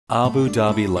Abu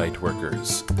Dhabi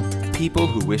LightWorkers, people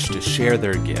who wish to share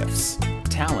their gifts,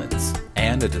 talents,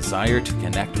 and a desire to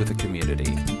connect with the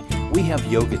community. We have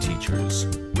yoga teachers,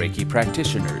 Reiki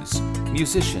practitioners,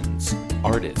 musicians,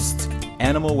 artists,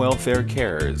 animal welfare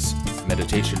carers,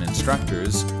 meditation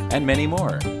instructors, and many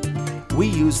more. We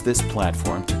use this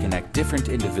platform to connect different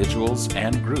individuals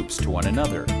and groups to one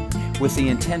another with the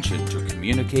intention to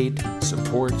communicate,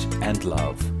 support, and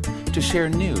love, to share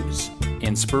news,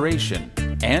 inspiration,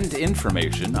 and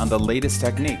information on the latest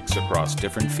techniques across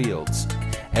different fields,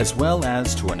 as well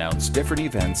as to announce different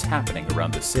events happening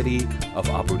around the city of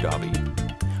Abu Dhabi.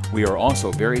 We are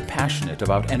also very passionate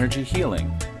about energy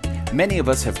healing. Many of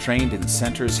us have trained in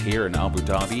centers here in Abu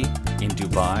Dhabi, in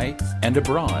Dubai, and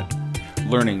abroad,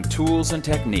 learning tools and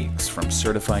techniques from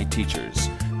certified teachers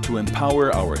to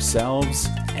empower ourselves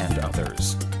and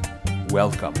others.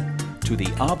 Welcome to the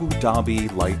Abu Dhabi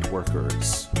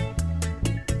LightWorkers.